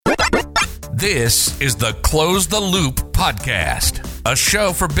This is the Close the Loop podcast, a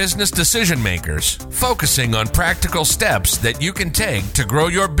show for business decision makers, focusing on practical steps that you can take to grow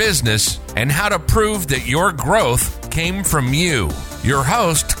your business and how to prove that your growth came from you. Your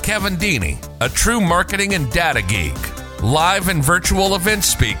host, Kevin Deeney, a true marketing and data geek, live and virtual event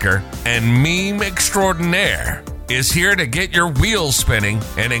speaker, and meme extraordinaire, is here to get your wheels spinning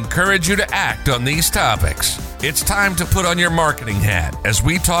and encourage you to act on these topics. It's time to put on your marketing hat as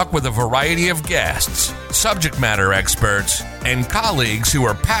we talk with a variety of guests, subject matter experts, and colleagues who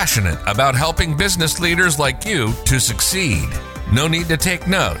are passionate about helping business leaders like you to succeed. No need to take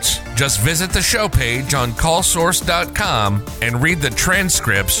notes. Just visit the show page on callsource.com and read the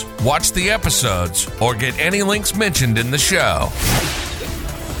transcripts, watch the episodes, or get any links mentioned in the show.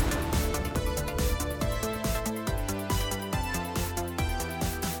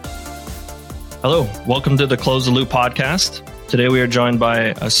 Hello, welcome to the Close the Loop podcast. Today we are joined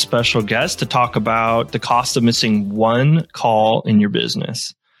by a special guest to talk about the cost of missing one call in your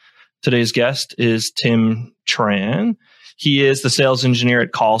business. Today's guest is Tim Tran. He is the sales engineer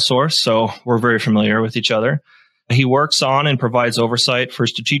at CallSource, so we're very familiar with each other. He works on and provides oversight for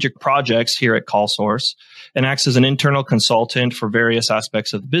strategic projects here at CallSource and acts as an internal consultant for various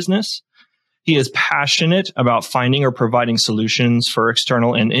aspects of the business. He is passionate about finding or providing solutions for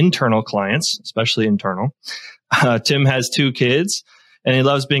external and internal clients, especially internal. Tim has 2 kids, and he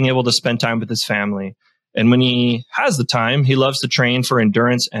loves being able to spend time with his family. And when he has the time, he loves to train for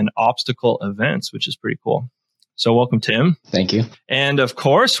endurance and obstacle events, which is pretty cool. So welcome, Tim. Thank you. And of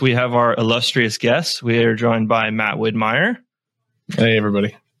course, we have our illustrious guests. We are joined by Matt Widmeyer. Hey,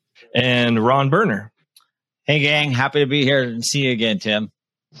 everybody. And Ron Berner. Hey, gang. Happy to be here and see you again, Tim.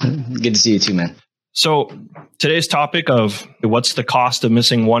 Good to see you too, man. So today's topic of what's the cost of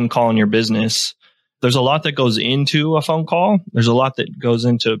missing one call in your business? There's a lot that goes into a phone call. There's a lot that goes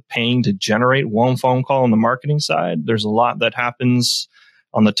into paying to generate one phone call on the marketing side. There's a lot that happens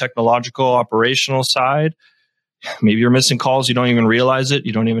on the technological, operational side. Maybe you're missing calls. You don't even realize it.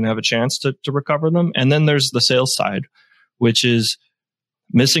 You don't even have a chance to recover them. And then there's the sales side, which is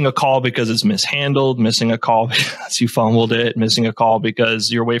missing a call because it's mishandled, missing a call because you fumbled it, missing a call because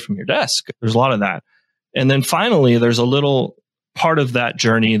you're away from your desk. There's a lot of that. And then finally, there's a little part of that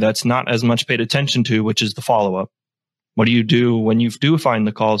journey that's not as much paid attention to, which is the follow-up. What do you do when you do find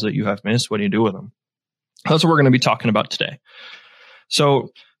the calls that you have missed? What do you do with them? That's what we're going to be talking about today. So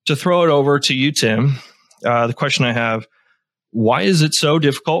to throw it over to you, Tim, the question I have, why is it so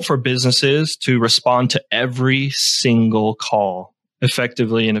difficult for businesses to respond to every single call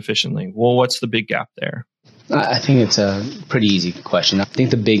effectively and efficiently? Well, what's the big gap there? I think it's a pretty easy question. I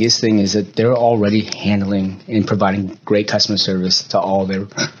think the biggest thing is that they're already handling and providing great customer service to all their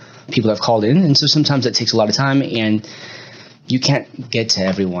people that have called in. And so sometimes it takes a lot of time and you can't get to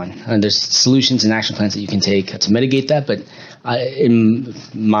everyone. And there's solutions and action plans that you can take to mitigate that. But in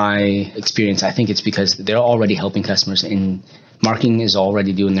my experience, I think it's because they're already helping customers and marketing is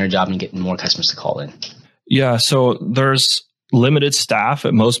already doing their job and getting more customers to call in. Yeah. So there's limited staff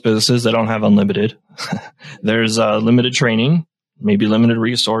at most businesses that don't have unlimited. There's limited training, maybe limited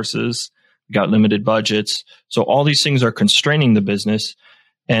resources, got limited budgets. So all these things are constraining the business.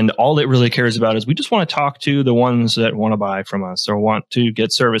 And all it really cares about is we just want to talk to the ones that want to buy from us or want to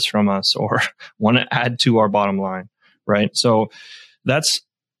get service from us or want to add to our bottom line, right? So that's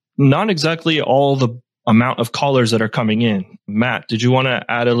not exactly all the amount of callers that are coming in. Matt, did you want to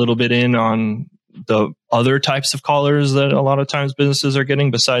add a little bit in on the other types of callers that a lot of times businesses are getting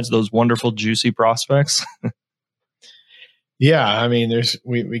besides those wonderful, juicy prospects? Yeah, I mean,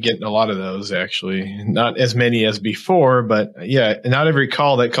 we get a lot of those actually. Not as many as before, but yeah, not every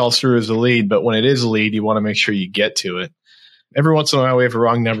call that calls through is a lead. But when it is a lead, you want to make sure you get to it. Every once in a while, we have a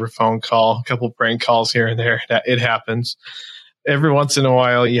wrong number phone call, a couple prank calls here and there. It happens. Every once in a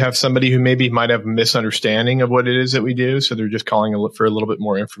while, you have somebody who maybe might have a misunderstanding of what it is that we do, so they're just calling for a little bit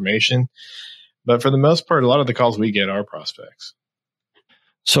more information. But for the most part, a lot of the calls we get are prospects.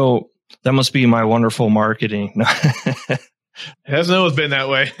 So that must be my wonderful marketing. It hasn't always been that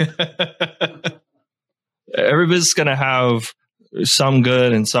way. Every business is going to have some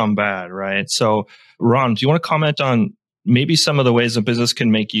good and some bad, right? So, Ron, do you want to comment on maybe some of the ways a business can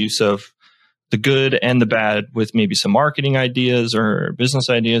make use of the good and the bad with maybe some marketing ideas or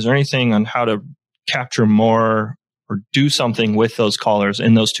business ideas or anything on how to capture more or do something with those callers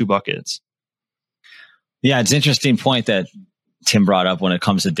in those 2 buckets? Yeah, it's an interesting point that Tim brought up when it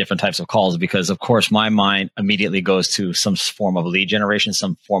comes to different types of calls, because of course my mind immediately goes to some form of lead generation,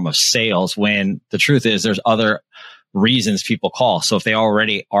 some form of sales, when the truth is there's other reasons people call. So if they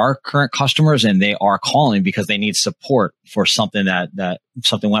already are current customers and they are calling because they need support for something that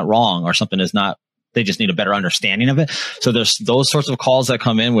something went wrong or something is not, they just need a better understanding of it. So there's those sorts of calls that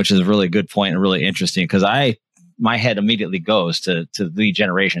come in, which is a really good point and really interesting, because my head immediately goes to lead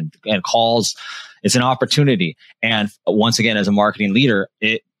generation and calls. It's an opportunity. And once again, as a marketing leader,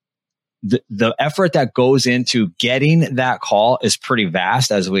 the effort that goes into getting that call is pretty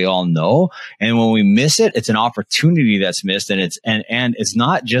vast, as we all know. And when we miss it, it's an opportunity that's missed. And it's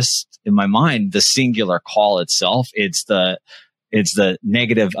not just, in my mind, the singular call itself. It's the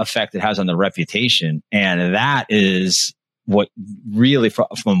negative effect it has on the reputation. And that is what really, from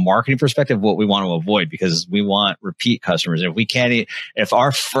a marketing perspective, what we want to avoid, because we want repeat customers. If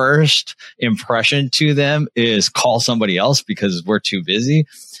our first impression to them is call somebody else because we're too busy,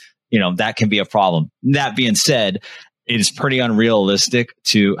 that can be a problem. That being said, it is pretty unrealistic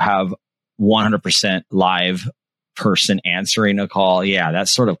to have 100% live person answering a call. Yeah, that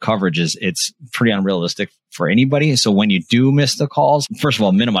sort of coverage it's pretty unrealistic for anybody. So when you do miss the calls, first of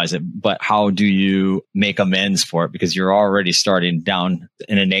all, minimize it. But how do you make amends for it? Because you're already starting down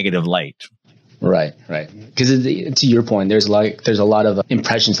in a negative light. Right. Because to your point, there's a lot of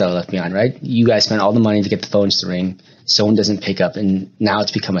impressions that are left behind, right? You guys spent all the money to get the phones to ring. Someone doesn't pick up, and now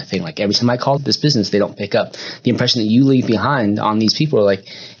it's become a thing. Like every time I call this business, they don't pick up. The impression that you leave behind on these people are like,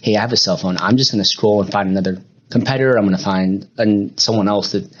 hey, I have a cell phone. I'm just going to scroll and find another competitor. I'm going to find someone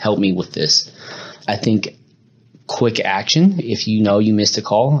else to help me with this. I think quick action, if you know you missed a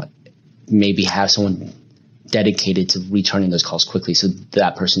call, maybe have someone dedicated to returning those calls quickly so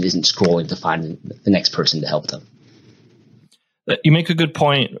that person isn't scrolling to find the next person to help them. You make a good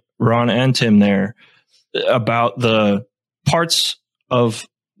point, Ron and Tim, there about the parts of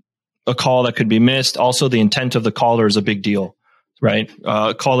a call that could be missed. Also, the intent of the caller is a big deal, right?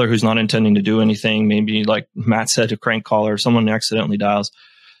 A caller who's not intending to do anything, maybe like Matt said, a crank caller, someone accidentally dials.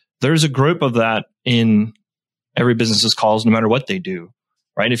 There's a group of that in every business's calls, no matter what they do,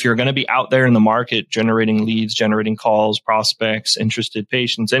 right? If you're going to be out there in the market generating leads, generating calls, prospects, interested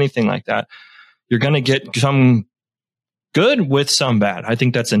patients, anything like that, you're going to get some good with some bad. I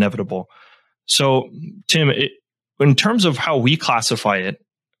think that's inevitable. So, Tim, in terms of how we classify it,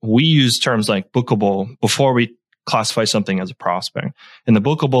 we use terms like bookable before we classify something as a prospect. And the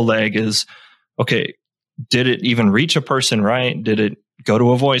bookable leg is, okay, did it even reach a person, right? Did it go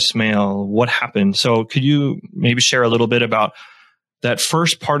to a voicemail? What happened? So could you maybe share a little bit about that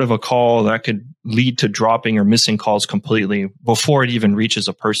first part of a call that could lead to dropping or missing calls completely before it even reaches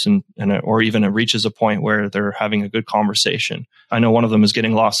a person or even it reaches a point where they're having a good conversation? I know one of them is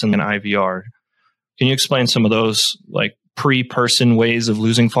getting lost in an IVR. Can you explain some of those like pre-person ways of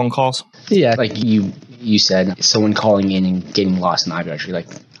losing phone calls? Yeah, like you said, someone calling in and getting lost in IVR. You're like,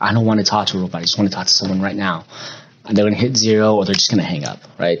 I don't want to talk to a robot. I just want to talk to someone right now. And they're going to hit 0 or they're just going to hang up,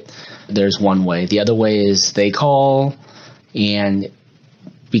 right? There's one way. The other way is they call, and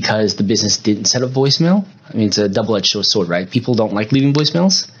because the business didn't set up voicemail, I mean, it's a double-edged sword, right? People don't like leaving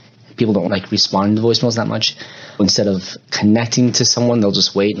voicemails. People don't like responding to voicemails that much. Instead of connecting to someone, they'll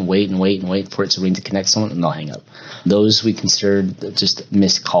just wait for it to ring to connect to someone, and they'll hang up. Those we consider just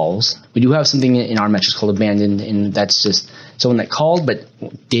missed calls. We do have something in our metrics called abandoned, and that's just someone that called but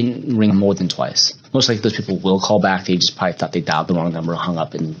didn't ring more than twice. Most likely those people will call back. They just probably thought they dialed the wrong number, hung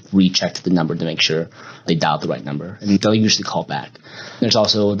up, and rechecked the number to make sure they dialed the right number. And they'll usually call back. There's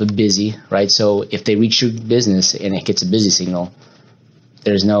also the busy, right? So if they reach your business and it gets a busy signal,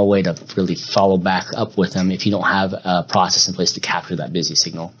 there's no way to really follow back up with them if you don't have a process in place to capture that busy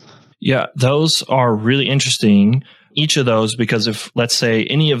signal. Yeah, those are really interesting, each of those, because if, let's say,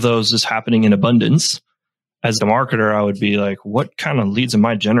 any of those is happening in abundance, as the marketer, I would be like, what kind of leads am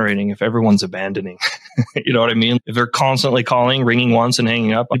I generating if everyone's abandoning? You know what I mean? If they're constantly calling, ringing once and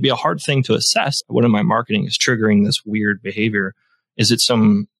hanging up, it'd be a hard thing to assess. What in my marketing is triggering this weird behavior? Is it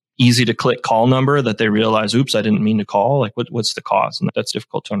some easy to click call number that they realize, oops, I didn't mean to call? Like what's the cause? And that's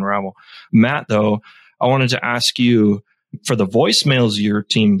difficult to unravel. Matt, though, I wanted to ask you, for the voicemails your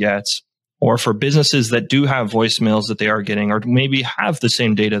team gets, or for businesses that do have voicemails that they are getting, or maybe have the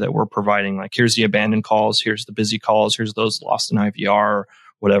same data that we're providing, like here's the abandoned calls, here's the busy calls, here's those lost in IVR, or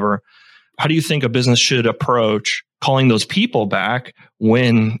whatever. How do you think a business should approach calling those people back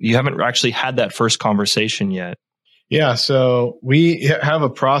when you haven't actually had that first conversation yet? Yeah, so we have a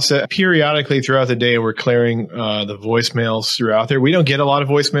process periodically throughout the day. We're clearing the voicemails throughout there. We don't get a lot of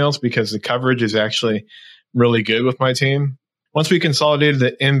voicemails because the coverage is actually really good with my team. Once we consolidated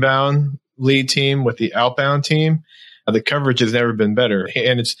the inbound lead team with the outbound team, The coverage has never been better,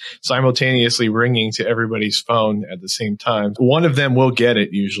 and it's simultaneously ringing to everybody's phone at the same time. One of them will get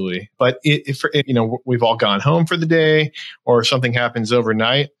it usually, but if we've all gone home for the day or something happens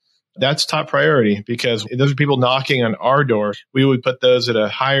overnight, that's top priority, because if those are people knocking on our door, we would put those at a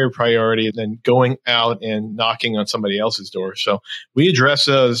higher priority than going out and knocking on somebody else's door. So we address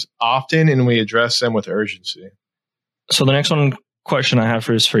those often, and we address them with urgency. So the next question I have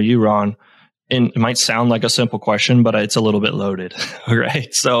is for you, Ron. And it might sound like a simple question, but it's a little bit loaded,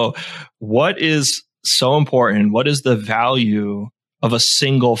 right? So what is so important? What is the value of a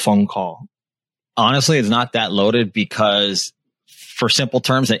single phone call? Honestly, it's not that loaded, because for simple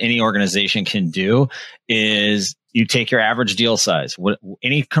terms that any organization can do is you take your average deal size.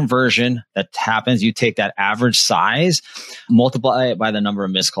 Any conversion that happens, you take that average size, multiply it by the number of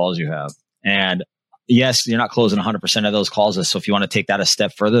missed calls you have. And yes, you're not closing 100% of those calls. So if you want to take that a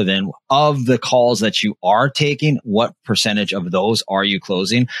step further, then of the calls that you are taking, what percentage of those are you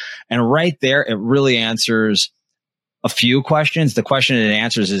closing? And right there, it really answers a few questions. The question it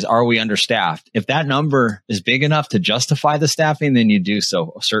answers is, are we understaffed? If that number is big enough to justify the staffing, then you do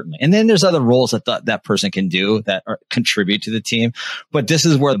so, certainly. And then there's other roles that that person can do that contribute to the team. But this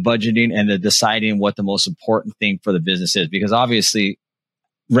is where the budgeting and the deciding what the most important thing for the business is, because obviously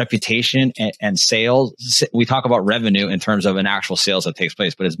reputation and sales, we talk about revenue in terms of an actual sales that takes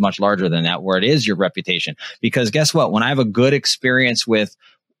place, but it's much larger than that, where it is your reputation. Because guess what? When I have a good experience with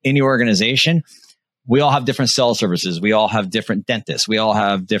any organization, we all have different cell services. We all have different dentists. We all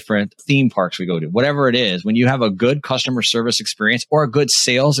have different theme parks we go to. Whatever it is, when you have a good customer service experience or a good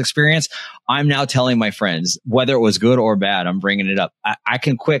sales experience, I'm now telling my friends, whether it was good or bad, I'm bringing it up. I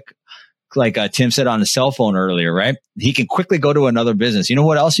can like Tim said on the cell phone earlier, right? He can quickly go to another business. You know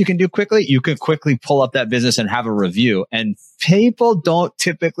what else you can do quickly? You can quickly pull up that business and have a review. And people don't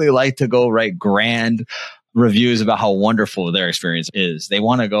typically like to go write grand reviews about how wonderful their experience is. They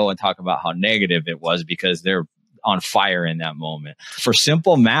want to go and talk about how negative it was because they're on fire in that moment. For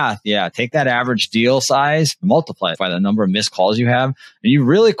simple math, take that average deal size, multiply it by the number of missed calls you have, and you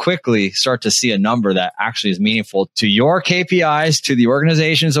really quickly start to see a number that actually is meaningful to your KPIs, to the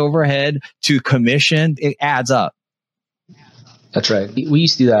organization's overhead, to commission. It adds up. That's right. We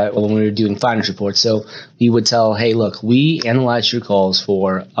used to do that when we were doing finance reports. So we would tell, hey, look, we analyzed your calls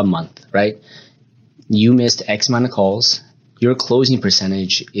for a month, right? You missed X amount of calls. Your closing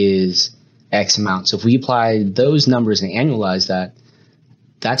percentage is X amount. So if we apply those numbers and annualize that,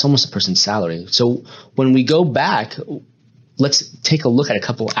 that's almost a person's salary. So when we go back, let's take a look at a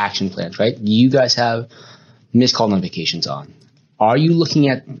couple action plans, right? You guys have missed call notifications on. Are you looking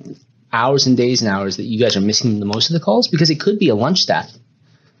at hours and days and hours that you guys are missing the most of the calls? Because it could be a lunch staff.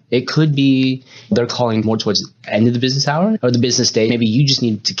 It could be they're calling more towards the end of the business hour or the business day. Maybe you just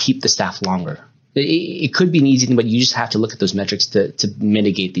need to keep the staff longer. It could be an easy thing, but you just have to look at those metrics to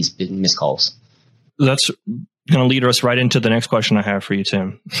mitigate these missed calls. That's going to lead us right into the next question I have for you,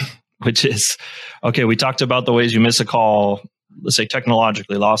 Tim, which is, okay, we talked about the ways you miss a call, let's say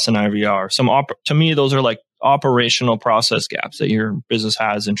technologically, lost an IVR. To me, those are like operational process gaps that your business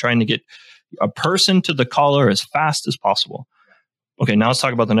has in trying to get a person to the caller as fast as possible. Okay, now let's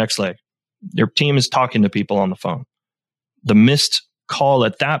talk about the next leg. Your team is talking to people on the phone. The missed call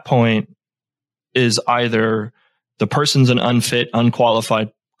at that point is either the person's an unfit, unqualified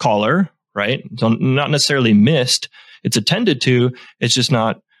caller, right? So not necessarily missed. It's attended to. It's just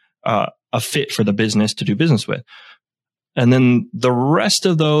not a fit for the business to do business with. And then the rest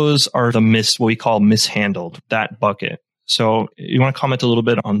of those are what we call mishandled, that bucket. So you want to comment a little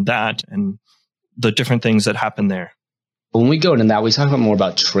bit on that and the different things that happen there? When we go into that, we talk about more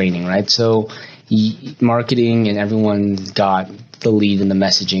about training, right? So marketing and everyone got the lead and the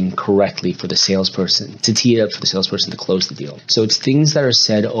messaging correctly for the salesperson, to tee it up for the salesperson to close the deal. So it's things that are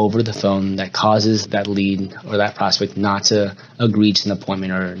said over the phone that causes that lead or that prospect not to agree to an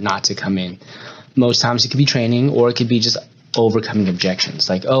appointment or not to come in. Most times it could be training, or it could be just overcoming objections.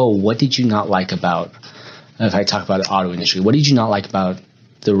 Like, oh, what did you not like about, if I talk about the auto industry, what did you not like about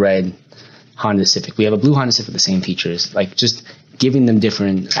the red Honda Civic? We have a blue Honda Civic with the same features. Like, just giving them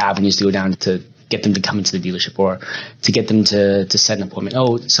different avenues to go down to get them to come into the dealership, or to get them to set an appointment.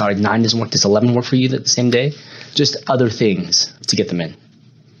 Oh, sorry, 9 doesn't work. Does 11 work for you the same day? Just other things to get them in.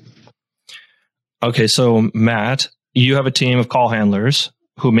 Okay, so Matt, you have a team of call handlers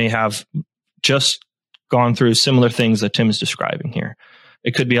who may have just gone through similar things that Tim is describing here.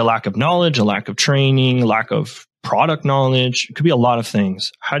 It could be a lack of knowledge, a lack of training, a lack of product knowledge. It could be a lot of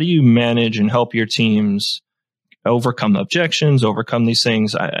things. How do you manage and help your teams overcome objections, overcome these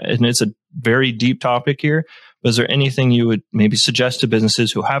things? And it's a very deep topic here, But is there anything you would maybe suggest to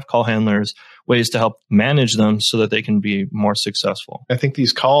businesses who have call handlers, ways to help manage them so that they can be more successful? I think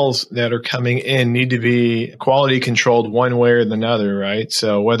these calls that are coming in need to be quality controlled one way or another, right?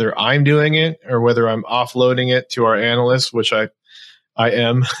 So whether I'm doing it or whether I'm offloading it to our analysts, which I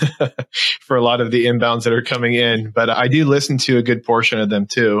am for a lot of the inbounds that are coming in, but I do listen to a good portion of them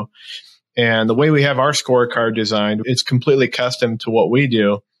too. And the way we have our scorecard designed, it's completely custom to what we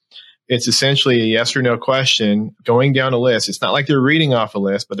do. It's essentially a yes or no question going down a list. It's not like they're reading off a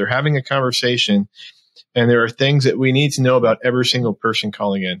list, but they're having a conversation. And there are things that we need to know about every single person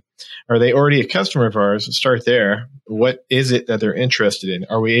calling in. Are they already a customer of ours? Let's start there. What is it that they're interested in?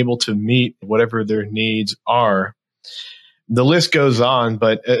 Are we able to meet whatever their needs are? The list goes on,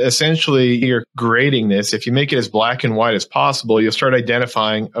 but essentially you're grading this. If you make it as black and white as possible, you'll start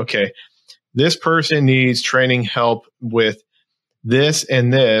identifying, okay, this person needs training help with this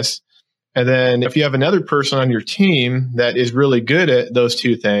and this. And then if you have another person on your team that is really good at those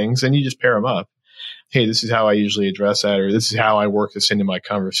two things, then you just pair them up. Hey, this is how I usually address that, or this is how I work this into my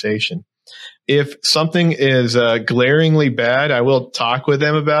conversation. If something is glaringly bad, I will talk with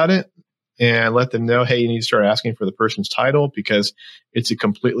them about it and let them know, hey, you need to start asking for the person's title because it's a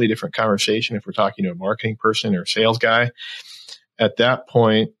completely different conversation if we're talking to a marketing person or a sales guy. At that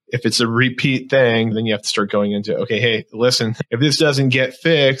point, if it's a repeat thing, then you have to start going into, okay, hey, listen, if this doesn't get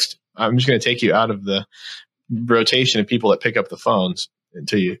fixed, I'm just going to take you out of the rotation of people that pick up the phones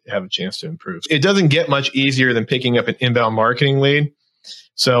until you have a chance to improve. It doesn't get much easier than picking up an inbound marketing lead.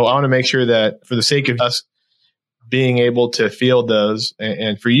 So I want to make sure that for the sake of us being able to field those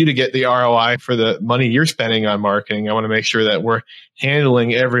and for you to get the ROI for the money you're spending on marketing, I want to make sure that we're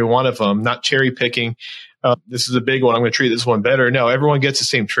handling every one of them, not cherry picking. This is a big one. I'm going to treat this one better. No, everyone gets the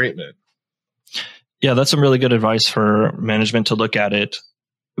same treatment. Yeah, that's some really good advice for management to look at it.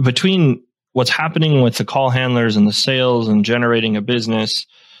 Between what's happening with the call handlers and the sales and generating a business,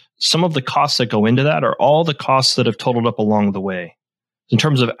 some of the costs that go into that are all the costs that have totaled up along the way. In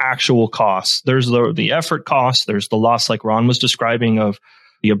terms of actual costs, there's the effort cost, there's the loss like Ron was describing of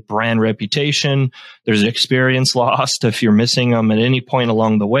your brand reputation, there's experience lost if you're missing them at any point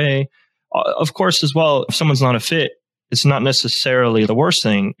along the way. Of course, as well, if someone's not a fit, it's not necessarily the worst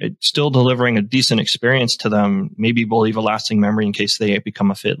thing. It's still delivering a decent experience to them. Maybe will leave a lasting memory in case they become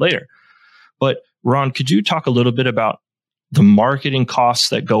a fit later. But Ron, could you talk a little bit about the marketing costs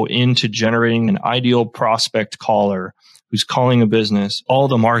that go into generating an ideal prospect caller who's calling a business, all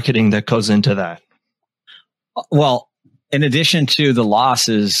the marketing that goes into that? Well, in addition to the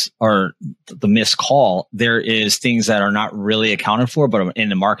losses or the missed call, there is things that are not really accounted for, but in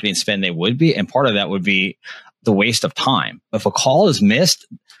the marketing spend, they would be. And part of that would be the waste of time. If a call is missed,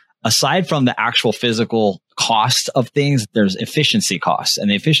 aside from the actual physical cost of things, there's efficiency costs, and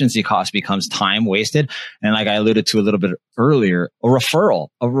the efficiency cost becomes time wasted. And like I alluded to a little bit earlier, a referral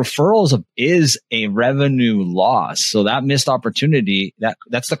is a revenue loss. So that missed opportunity,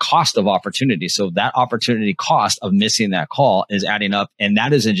 that's the cost of opportunity. So that opportunity cost of missing that call is adding up. And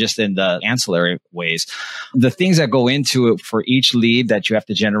that isn't just in the ancillary ways. The things that go into it for each lead that you have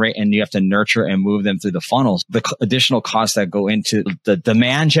to generate and you have to nurture and move them through the funnels, the additional costs that go into the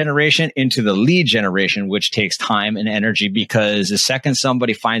demand generation, into the lead generation, which takes time and energy, because the second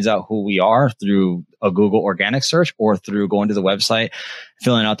somebody finds out who we are through a Google organic search or through going to the website,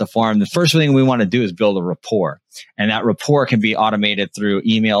 filling out the form, the first thing we want to do is build a rapport. And that rapport can be automated through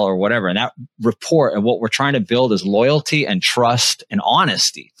email or whatever. And that rapport and what we're trying to build is loyalty and trust and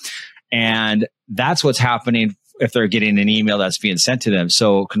honesty. And that's what's happening if they're getting an email that's being sent to them.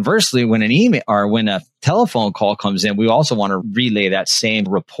 So conversely, when an email or when a telephone call comes in, we also want to relay that same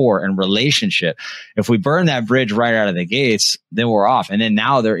rapport and relationship. If we burn that bridge right out of the gates, then we're off. And then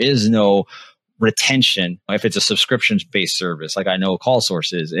now there is no retention. If it's a subscription-based service, like I know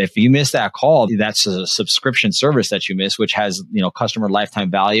CallSource is, if you miss that call, that's a subscription service that you miss, which has, customer lifetime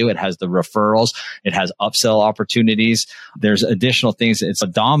value. It has the referrals. It has upsell opportunities. There's additional things. It's a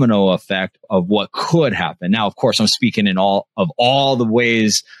domino effect of what could happen. Now, of course, I'm speaking in all the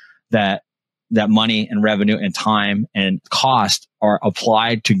ways that money and revenue and time and cost are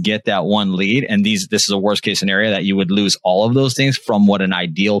applied to get that one lead. And this is a worst case scenario that you would lose all of those things from what an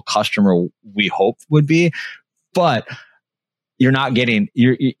ideal customer we hope would be. But you're getting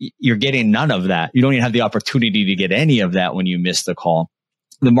none of that. You don't even have the opportunity to get any of that when you miss the call.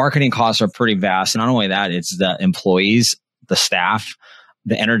 The marketing costs are pretty vast. And not only that, it's the employees, the staff,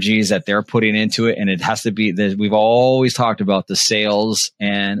 the energies that they're putting into it. And it has to be, we've always talked about the sales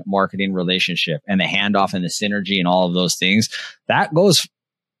and marketing relationship and the handoff and the synergy and all of those things. That goes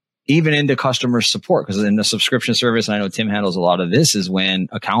even into customer support, because in the subscription service, and I know Tim handles a lot of this, is when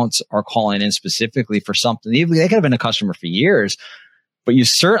accounts are calling in specifically for something. They could have been a customer for years, but you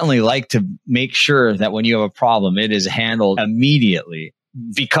certainly like to make sure that when you have a problem, it is handled immediately,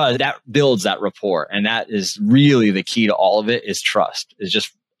 because that builds that rapport. And that is really the key to all of it, is trust, is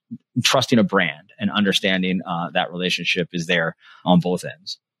just trusting a brand and understanding that relationship is there on both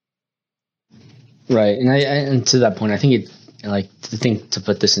ends. Right. And to that point, I think the thing to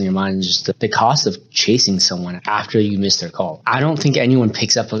put this in your mind is just the cost of chasing someone after you miss their call. I don't think anyone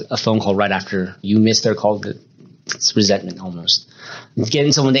picks up a phone call right after you miss their call. It's resentment almost.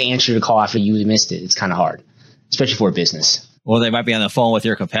 Getting someone to answer your call after you missed it, it's kind of hard, especially for a business. Well, they might be on the phone with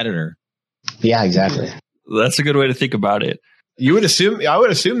your competitor. Yeah, exactly. That's a good way to think about it. I would assume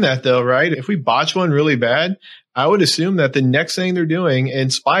that though, right? If we botch one really bad, I would assume that the next thing they're doing,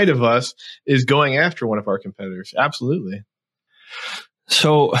 in spite of us, is going after one of our competitors. Absolutely.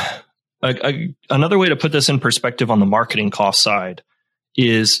 So another way to put this in perspective on the marketing cost side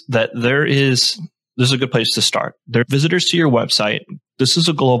is that this is a good place to start. There are visitors to your website. This is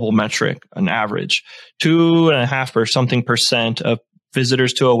a global metric, an average. 2.5% or something of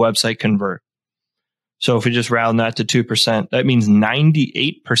visitors to a website convert. So if we just round that to 2%, that means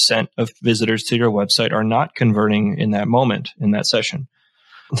 98% of visitors to your website are not converting in that moment, in that session.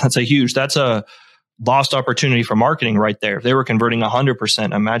 That's a lost opportunity for marketing right there. If they were converting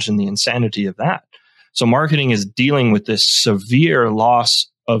 100%, imagine the insanity of that. So marketing is dealing with this severe loss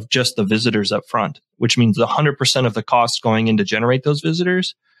of just the visitors up front, which means the 100% of the costs going in to generate those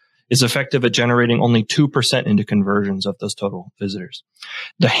visitors is effective at generating only 2% into conversions of those total visitors.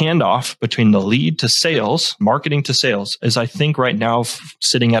 The handoff between the lead to sales, marketing to sales, is I think right now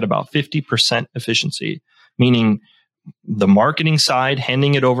sitting at about 50% efficiency, meaning the marketing side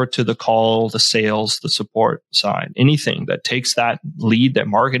handing it over to the call, the sales, the support side, anything that takes that lead that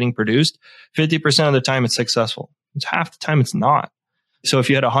marketing produced, 50% of the time it's successful. It's half the time it's not. So if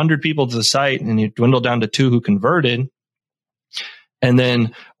you had 100 people to the site and you dwindle down to 2 who converted, and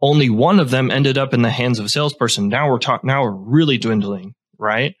then only one of them ended up in the hands of a salesperson, now we're really dwindling,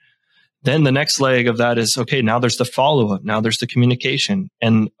 right? Then the next leg of that is, okay, now there's the follow-up, now there's the communication,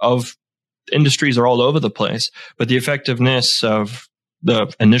 and of industries are all over the place, but the effectiveness of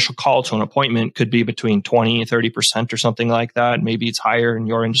the initial call to an appointment could be between 20 and 30% or something like that. Maybe it's higher in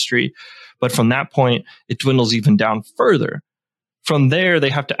your industry, but from that point, it dwindles even down further. From there,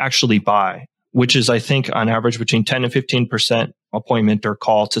 they have to actually buy, which is, I think, on average between 10 and 15% appointment or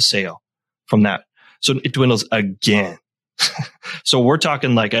call to sale from that. So it dwindles again. So we're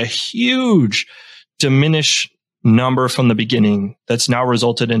talking like a huge diminished number from the beginning that's now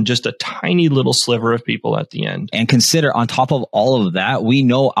resulted in just a tiny little sliver of people at the end. And consider, on top of all of that, we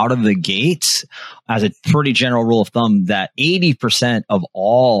know out of the gates, as a pretty general rule of thumb, that 80% of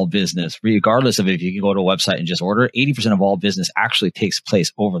all business, regardless of if you can go to a website and just order, 80% of all business actually takes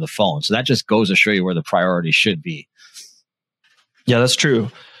place over the phone. So that just goes to show you where the priority should be. Yeah, that's true.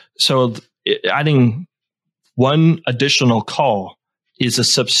 So adding one additional call is a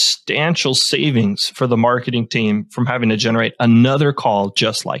substantial savings for the marketing team from having to generate another call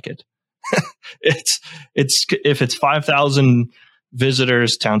just like it. It's if it's 5,000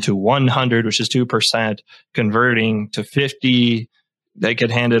 visitors down to 100, which is 2%, converting to 50, they could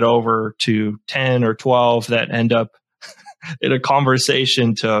hand it over to 10 or 12 that end up in a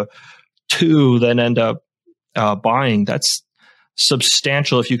conversation to 2 that end up buying. That's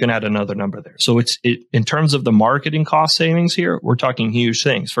substantial if you can add another number there. So in terms of the marketing cost savings here, we're talking huge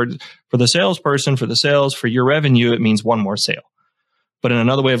things. For the salesperson, for the sales, for your revenue, it means one more sale. But in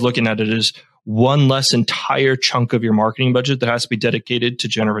another way of looking at it is one less entire chunk of your marketing budget that has to be dedicated to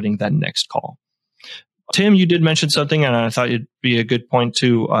generating that next call. Tim, you did mention something, and I thought it'd be a good point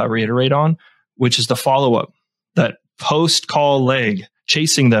to reiterate on, which is the follow-up, that post-call leg,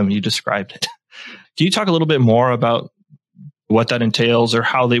 chasing them, you described it. Can you talk a little bit more about what that entails, or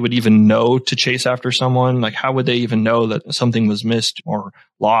how they would even know to chase after someone? Like, how would they even know that something was missed or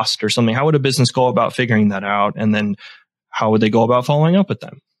lost or something? How would a business go about figuring that out? And then how would they go about following up with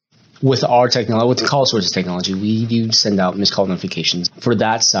them? With our technology, with the call sources technology, we do send out missed call notifications. For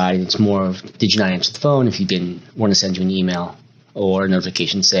that side, it's more of, did you not answer the phone? If you didn't, want to send you an email or a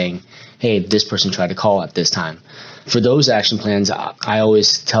notification saying, hey, this person tried to call at this time. For those action plans, I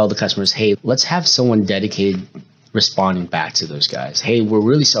always tell the customers, hey, let's have someone dedicated responding back to those guys. Hey, we're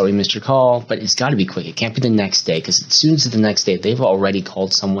really sorry we missed your call, but it's got to be quick. It can't be the next day, because as soon as it's the next day, they've already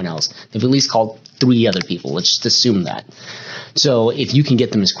called someone else. They've at least called 3 other people. Let's just assume that. So if you can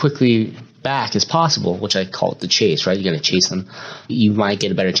get them as quickly back as possible, which I call it the chase, right? You got to chase them. You might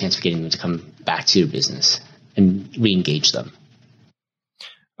get a better chance of getting them to come back to your business and re-engage them.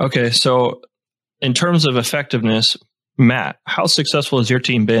 Okay, so in terms of effectiveness, Matt, how successful has your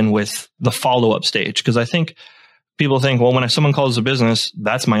team been with the follow-up stage? Because I think people think, well, when someone calls a business,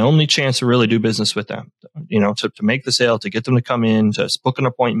 that's my only chance to really do business with them, to make the sale, to get them to come in, to book an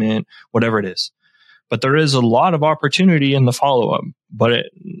appointment, whatever it is. But there is a lot of opportunity in the follow-up, but it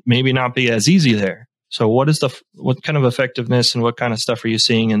maybe not be as easy there. So what kind of effectiveness and what kind of stuff are you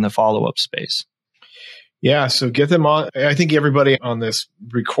seeing in the follow-up space? Yeah, so get them on. I think everybody on this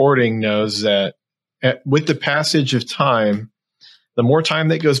recording knows that with the passage of time, the more time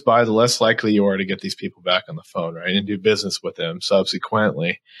that goes by, the less likely you are to get these people back on the phone, right? And do business with them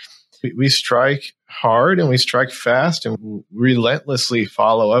subsequently. We strike hard and we strike fast and relentlessly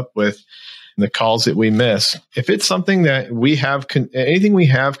follow up with the calls that we miss. If it's something that we have, anything we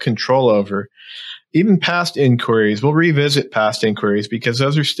have control over, even past inquiries, we'll revisit past inquiries because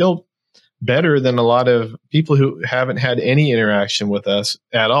those are still better than a lot of people who haven't had any interaction with us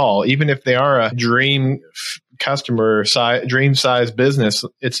at all. Even if they are a dream customer, dream size business,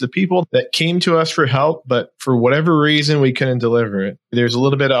 it's the people that came to us for help, but for whatever reason, we couldn't deliver it. There's a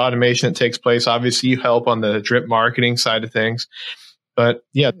little bit of automation that takes place. Obviously, you help on the drip marketing side of things. But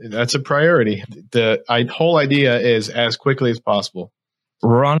yeah, that's a priority. The whole idea is as quickly as possible.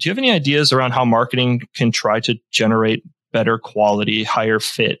 Ron, do you have any ideas around how marketing can try to generate better quality, higher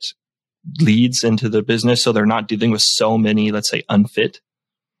fit leads into the business so they're not dealing with so many, let's say, unfit?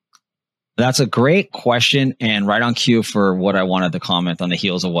 That's a great question and right on cue for what I wanted to comment on the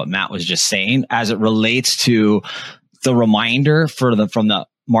heels of what Matt was just saying as it relates to the reminder from the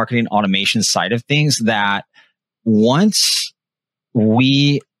marketing automation side of things that once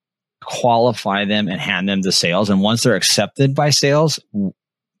we qualify them and hand them to sales, and once they're accepted by sales,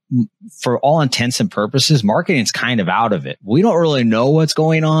 for all intents and purposes, marketing's kind of out of it. We don't really know what's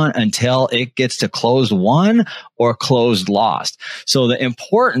going on until it gets to closed won or closed lost. So the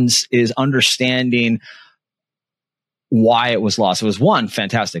importance is understanding why it was lost. If it was won,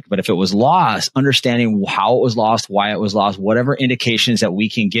 fantastic. But if it was lost, understanding how it was lost, why it was lost, whatever indications that we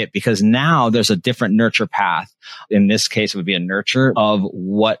can get, because now there's a different nurture path. In this case, it would be a nurture of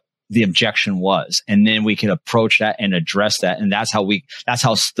what the objection was. And then we can approach that and address that. And that's how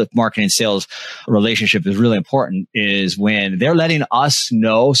the marketing and sales relationship is really important, is when they're letting us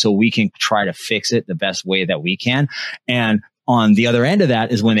know so we can try to fix it the best way that we can. And on the other end of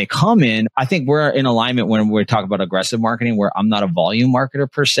that is when they come in, I think we're in alignment when we talk about aggressive marketing, where I'm not a volume marketer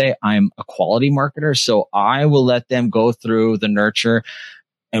per se. I'm a quality marketer. So I will let them go through the nurture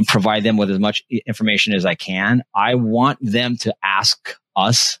and provide them with as much information as I can. I want them to ask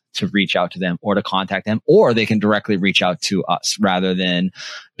us to reach out to them or to contact them, or they can directly reach out to us rather than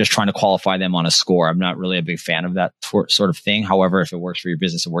just trying to qualify them on a score. I'm not really a big fan of that sort of thing. However, if it works for your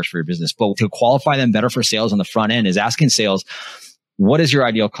business, it works for your business. But to qualify them better for sales on the front end is asking sales, what is your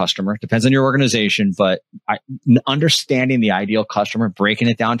ideal customer? Depends on your organization, but understanding the ideal customer, breaking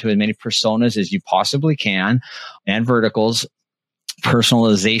it down to as many personas as you possibly can and verticals.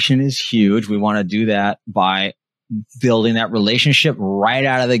 Personalization is huge. We want to do that by building that relationship right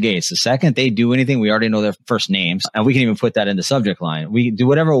out of the gates. The second they do anything, we already know their first names, and we can even put that in the subject line. We do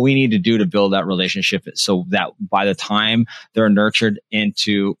whatever we need to do to build that relationship so that by the time they're nurtured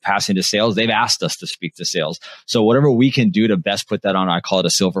into passing to sales, they've asked us to speak to sales. So whatever we can do to best put that on, I call it a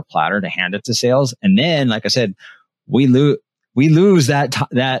silver platter, to hand it to sales. And then, like I said, we lose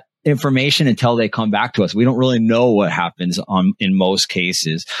that information until they come back to us. We don't really know what happens in most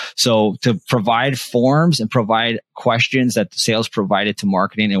cases. So to provide forms and provide questions that the sales provided to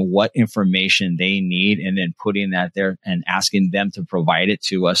marketing and what information they need, and then putting that there and asking them to provide it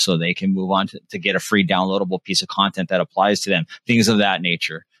to us so they can move on to get a free downloadable piece of content that applies to them, things of that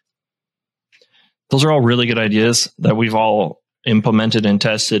nature. Those are all really good ideas that we've all implemented and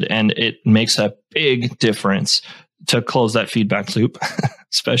tested, and it makes a big difference to close that feedback loop,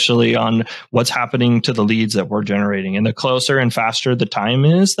 especially on what's happening to the leads that we're generating. And the closer and faster the time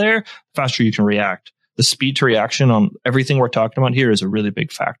is there, the faster you can react. The speed to reaction on everything we're talking about here is a really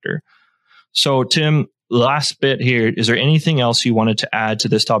big factor. So Tim, last bit here, is there anything else you wanted to add to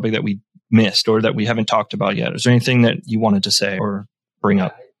this topic that we missed or that we haven't talked about yet? Is there anything that you wanted to say or bring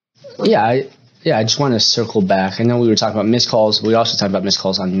up? Yeah, I just want to circle back. I know we were talking about missed calls. We also talked about missed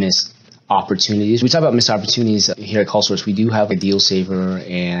calls on missed opportunities. We talk about missed opportunities here at CallSource. We do have a Deal Saver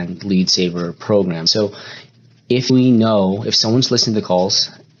and Lead Saver program. So if we know, if someone's listening to calls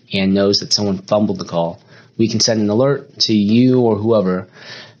and knows that someone fumbled the call, we can send an alert to you or whoever.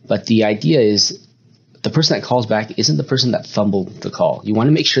 But the idea is the person that calls back isn't the person that fumbled the call. You want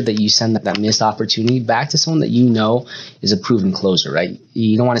to make sure that you send that missed opportunity back to someone that you know is a proven closer, right?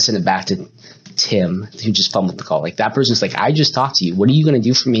 You don't want to send it back to Tim, who just fumbled the call. Like, that person's like, I just talked to you. What are you going to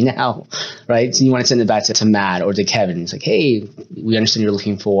do for me now? Right? So you want to send it back to Matt or to Kevin. It's like, hey, we understand you're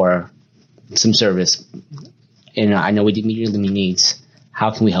looking for some service, and I know we didn't meet your needs.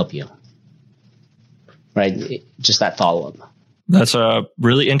 How can we help you? Right? Just that follow-up. That's a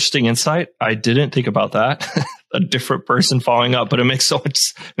really interesting insight. I didn't think about that. A different person following up, but it makes a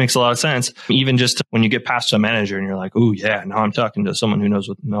lot of sense. Even just when you get past a manager and you're like, oh yeah, now I'm talking to someone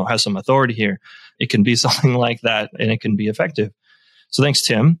who has some authority here. It can be something like that, and it can be effective. So thanks,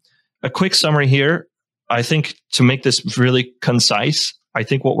 Tim. A quick summary here. I think to make this really concise, I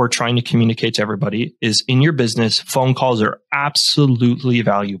think what we're trying to communicate to everybody is, in your business, phone calls are absolutely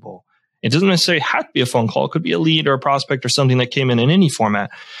valuable. It doesn't necessarily have to be a phone call. It could be a lead or a prospect or something that came in any format.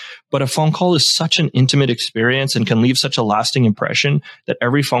 But a phone call is such an intimate experience and can leave such a lasting impression that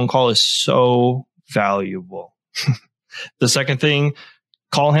every phone call is so valuable. The second thing,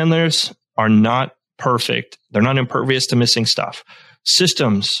 call handlers are not perfect. They're not impervious to missing stuff.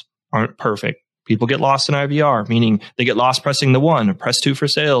 Systems aren't perfect. People get lost in IVR, meaning they get lost pressing the 1 or press 2 for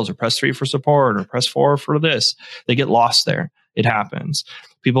sales or press 3 for support or press 4 for this. They get lost there. It happens.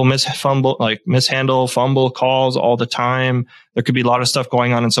 People mishandle, fumble calls all the time. There could be a lot of stuff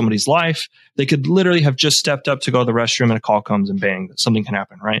going on in somebody's life. They could literally have just stepped up to go to the restroom and a call comes and bang, something can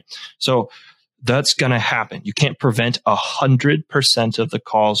happen, right? So that's going to happen. You can't prevent 100% of the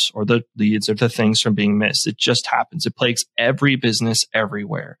calls or the leads or the things from being missed. It just happens. It plagues every business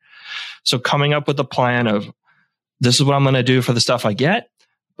everywhere. So coming up with a plan of, this is what I'm going to do for the stuff I get.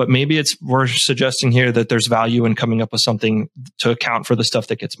 But maybe we're suggesting here that there's value in coming up with something to account for the stuff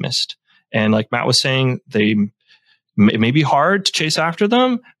that gets missed. And like Matt was saying, it may be hard to chase after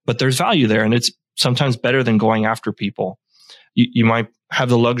them, but there's value there. And it's sometimes better than going after people. You might have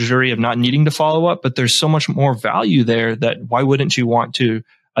the luxury of not needing to follow up, but there's so much more value there that why wouldn't you want to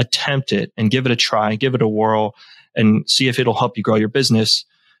attempt it and give it a try, give it a whirl, and see if it'll help you grow your business.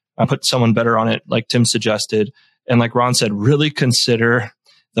 Put someone better on it, like Tim suggested. And like Ron said, really consider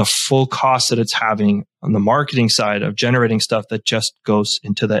the full cost that it's having on the marketing side of generating stuff that just goes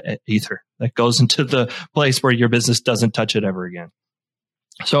into the ether, that goes into the place where your business doesn't touch it ever again.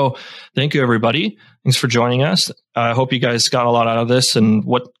 So thank you, everybody. Thanks for joining us. I hope you guys got a lot out of this and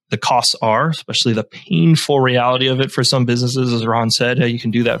what the costs are, especially the painful reality of it for some businesses. As Ron said, you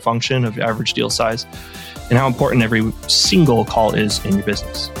can do that function of average deal size and how important every single call is in your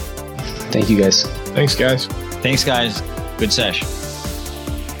business. Thank you, guys. Thanks, guys. Thanks, guys. Good sesh.